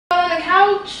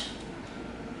couch?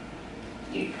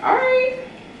 Alright.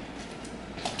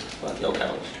 Fuck your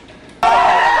couch.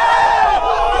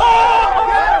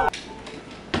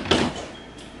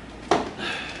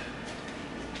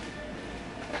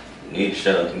 You need to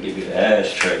shut up and give you the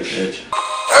ashtray, bitch.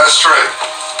 Ashtray.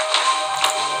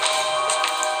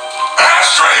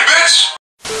 Ashtray, bitch!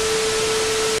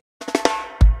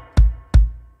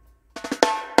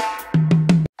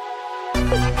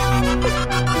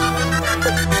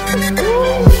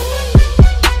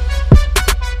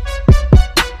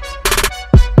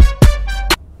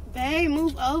 Babe,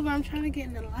 move over. I'm trying to get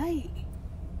in the light.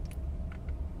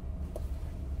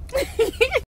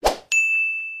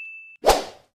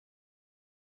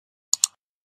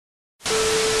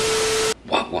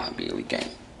 Wagwan Billy Gang,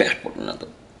 back with another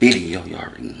video. You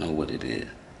already know what it is.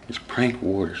 It's Prank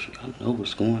Wars. Y'all know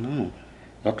what's going on.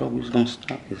 Y'all thought we was gonna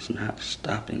stop. It's not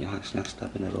stopping, y'all. It's not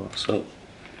stopping at all. So,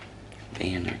 they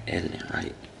in there editing,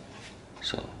 right?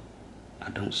 So, I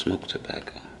don't smoke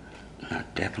tobacco. And I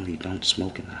definitely don't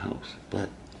smoke in the house. But,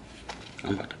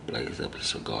 I'm about to blaze up a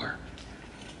cigar.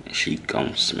 And she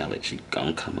gon' smell it. She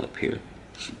gon' come up here.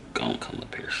 She gon' come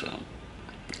up here, so.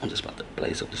 I'm just about to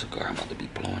blaze up the cigar. I'm about to be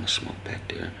blowing the smoke back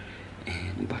there.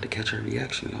 And we about to catch her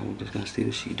reaction, y'all. We're just gonna see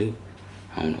what she do.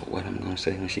 I don't know what I'm gonna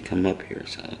say when she come up here,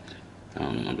 so I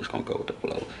don't know. I'm just gonna go with the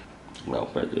flow.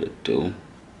 Without further ado,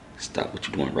 stop what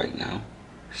you're doing right now.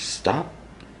 Stop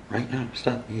right now.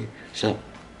 Stop. Yeah. So,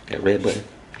 that red button,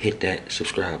 hit that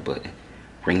subscribe button.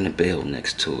 Ring the bell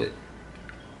next to it.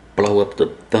 Blow up the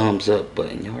thumbs up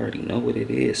button. You already know what it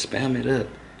is. Spam it up.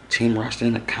 Team Roster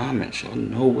in the comments. Y'all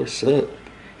know what's up.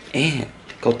 And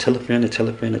go tell a friend to tell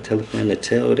a friend to tell a friend to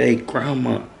tell their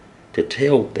grandma to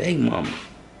tell their mama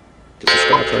to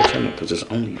subscribe to our channel, because it's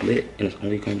only lit and it's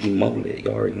only going to be more lit.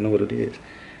 Y'all already know what it is.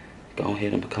 Go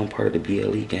ahead and become part of the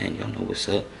BLE gang. Y'all know what's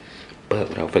up. But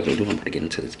without further ado, I'm about to get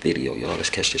into this video, y'all. Let's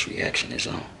catch this reaction. It's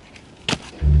on.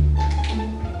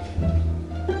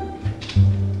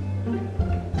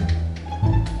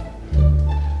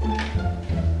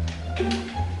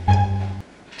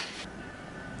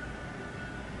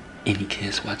 Any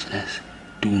kids watching this,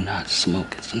 do not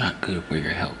smoke. It's not good for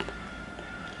your health.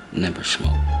 Never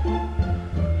smoke.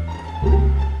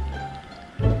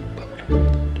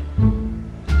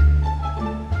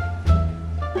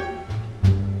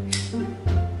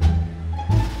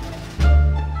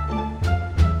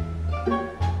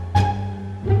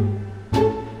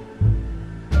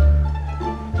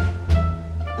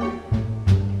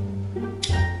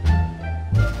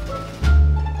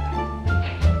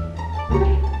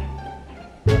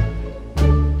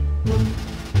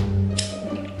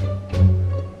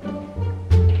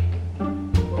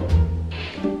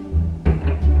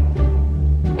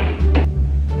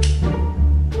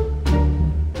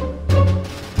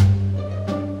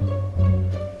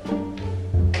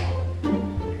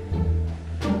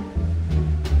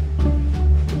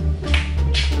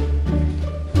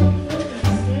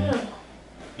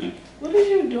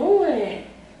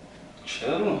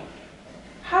 Chill.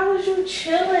 How was you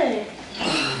chilling?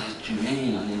 What you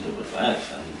mean? I need to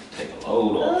relax. I need to take a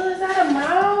load off. Is that a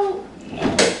mouth?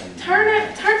 No. Turn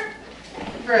it.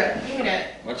 Bruh, give me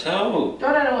that. Watch out.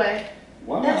 Throw that away.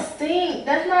 Why? That stink.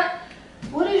 That's not.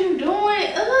 What are you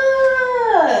doing?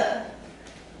 Ugh.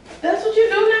 That's what you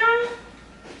do now?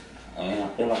 I mean, I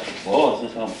feel like a boss.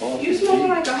 That's how bosses You smoking be.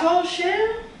 like a whole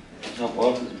shell? That's how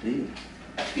bosses be.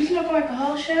 You smoking like a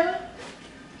whole shell?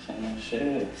 Some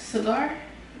shit. Cigar?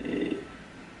 Yeah.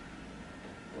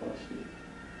 Bossy.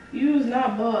 You is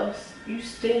not boss. You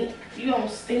stink. You don't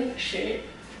stink shit.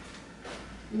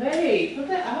 Babe, put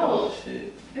that out. Oh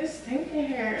shit. It's stinking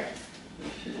here.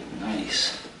 This shit is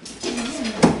nice.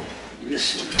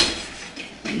 Listen.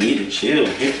 You need to chill.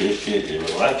 Hit this shit to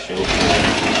relax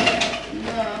yourself.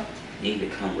 No. You need to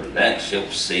come relax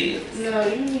yourself. No,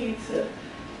 you need to.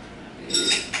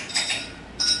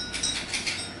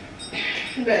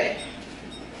 Babe.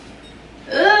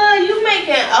 You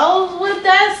making O's with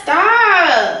that?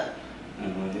 Stop.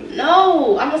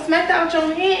 No, I'm gonna smack that out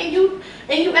your hand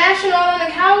and you ashing all on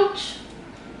the couch.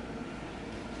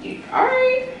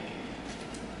 Alright.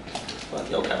 Fuck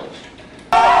your couch.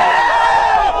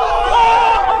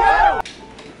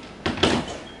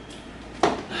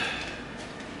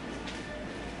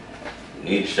 You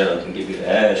need to shut up and give you the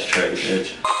ashtray,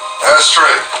 bitch.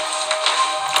 Ashtray.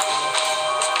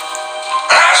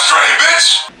 Ashtray,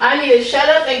 bitch! I need to shut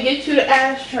up and get you the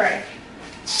ashtray.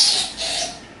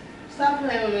 Stop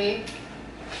playing with me.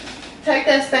 Take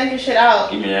that stinking shit out.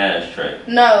 Give me the ashtray.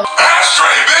 No.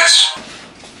 Ashtray, bitch!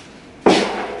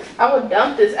 I would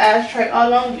dump this ashtray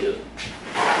all on you.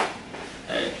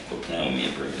 Hey, go play with me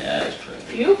and bring the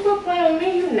ashtray. You quit playing with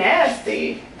me, you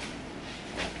nasty.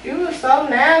 You were so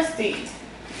nasty.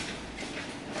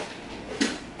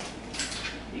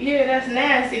 Yeah, that's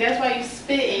nasty. That's why you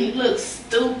spitting. You look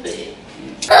stupid.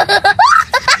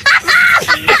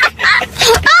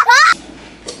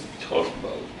 Talk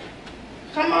about.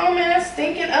 Come on, man. That's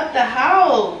stinking up the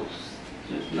house.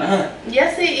 It's not.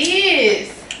 Yes, it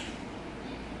is.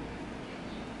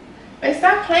 Hey,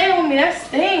 stop playing with me. That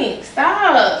stinks.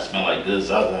 Stop. Smell like this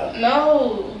outside.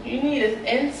 No, you need an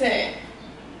incense.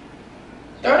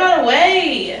 Throw that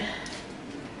away.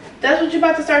 That's what you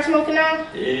about to start smoking now?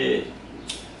 Yeah.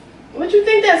 What you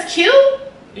think? That's cute?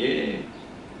 Yeah.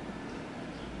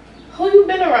 Who you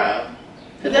been around?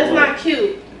 Cause that's No. not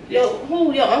cute. Yo,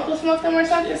 who? Your uncle smoked them or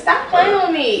something? Stop playing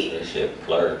with me. That shit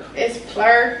plur. It's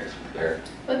plur. It's plur.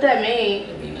 What that mean?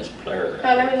 I mean, it's plur.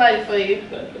 Oh, let me light it for you.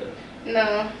 Like that.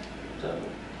 No. So,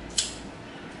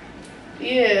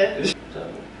 Yeah.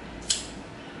 so.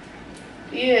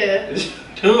 Yeah.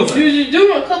 Dude. You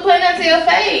doing? Quit putting that to your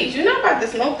face. You're not about to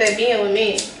smoke that being with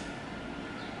me.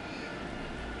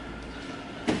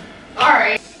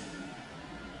 Alright.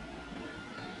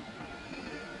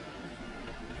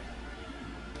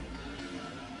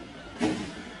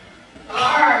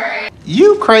 Alright.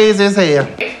 You crazy as hell.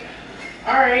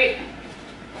 Alright.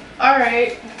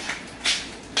 Alright.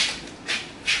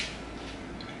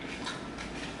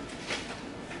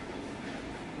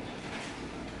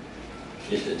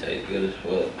 This shit tastes good as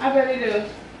fuck. I bet it do.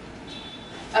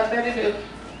 I bet it do.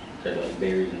 Tastes like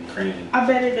berries and cream. I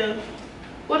bet it do.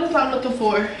 What is I'm looking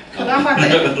for? Cause I'm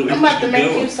about to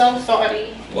make you so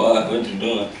salty. Why? What you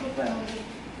doing?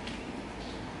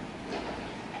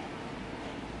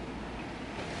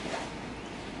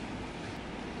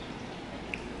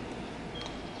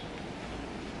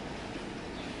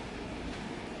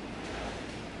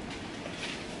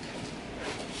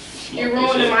 You're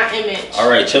ruining my image.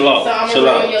 Alright, chill out. So I'm chill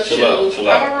gonna out. ruin your Chill shoes. out. Chill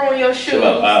out. I'm gonna ruin your shoes. Chill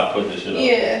out. I'll put this shit up.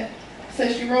 Yeah.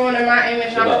 Since you're ruining my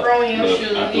image, I'm gonna ruin your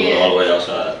shoes. I threw it all the way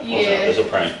outside. Yeah. It's a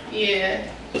prank. Yeah.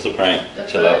 It's a prank. The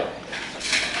Chill fuck?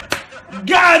 out.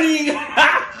 Got him!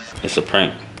 It's a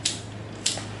prank.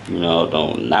 You know,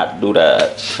 don't not do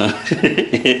that.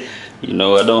 You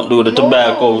know, I don't do the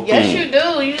tobacco Yes, thing. you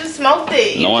do. You just smoked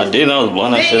it. No, I didn't. I was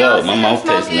blowing that Didn't shit y'all out. My see him mouth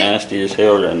tastes smoke it? nasty as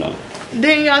hell right now.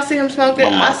 Didn't y'all see him smoke it? My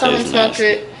mouth I saw him tastes smoke nasty.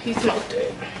 it. He smoked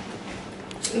it.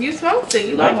 You smoked it.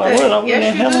 You No, like I that? wasn't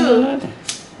Yes, you having do. nothing.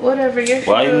 Whatever. Yes,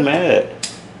 Why you you do. mad?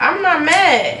 I'm not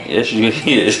mad. Yes, you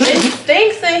is. It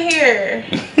stinks in here.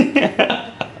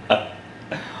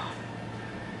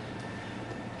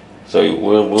 So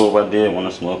what if I did want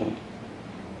to smoke them?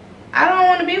 I don't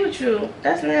want to be with you.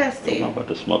 That's I'm nasty. not about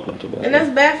to smoke them tobacco. And that's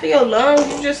bad for your lungs.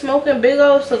 You just smoking big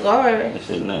old cigars. That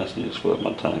shit nasty as fuck.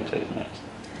 My tongue tastes nasty.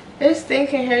 It's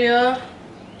stinking here, y'all.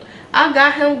 I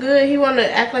got him good. He want to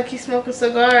act like he's smoking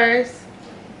cigars.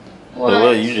 What?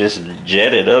 Well, you just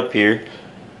jetted up here.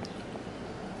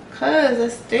 Cause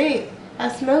it stink. I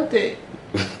smelled it.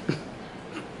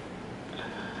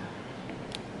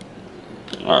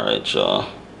 Alright, y'all.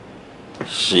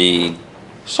 She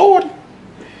sorta.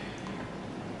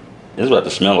 It's about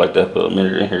to smell like that for a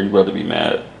minute in here. You about to be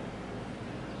mad.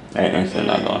 That instant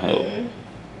not gonna help.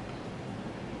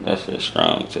 That shit's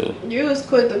strong too. You was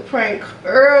quick to prank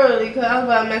early because I was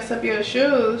about to mess up your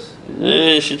shoes.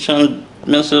 Yeah, she trying to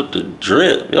mess up the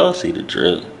drip. Y'all see the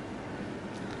drip.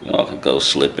 Y'all can go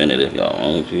slip in it if y'all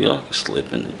want to. Y'all can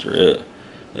slip in the drip.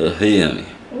 You feel me?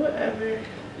 Whatever.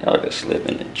 Y'all can slip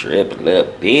in the drip a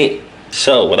little bit.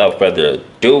 So, without further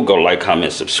ado, go like,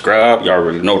 comment, subscribe. Y'all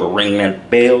already know to ring that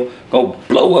bell. Go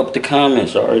blow up the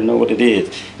comments. Y'all already know what it is.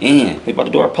 And we about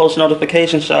to do our post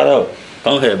notification shout out.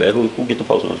 Go ahead, babe. Who get the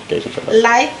post notification shout out?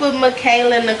 Life with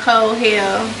Michaela Nicole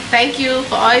Hill. Thank you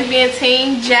for always being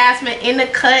Team Jasmine in the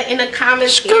cut, in the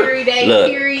comments every day,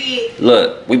 period.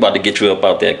 Look, we about to get you up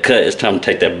out that cut. It's time to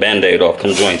take that band-aid off.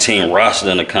 Come join Team Roster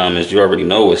in the comments. You already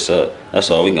know what's up. That's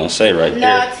all we gonna say right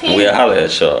there. And we'll holler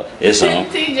at y'all. It's on.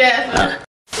 Team Jasmine.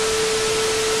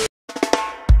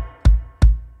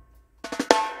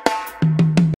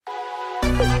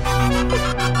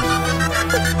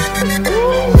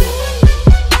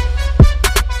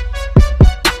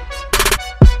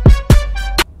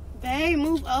 Babe,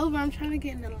 move over. I'm trying to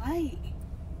get in the light.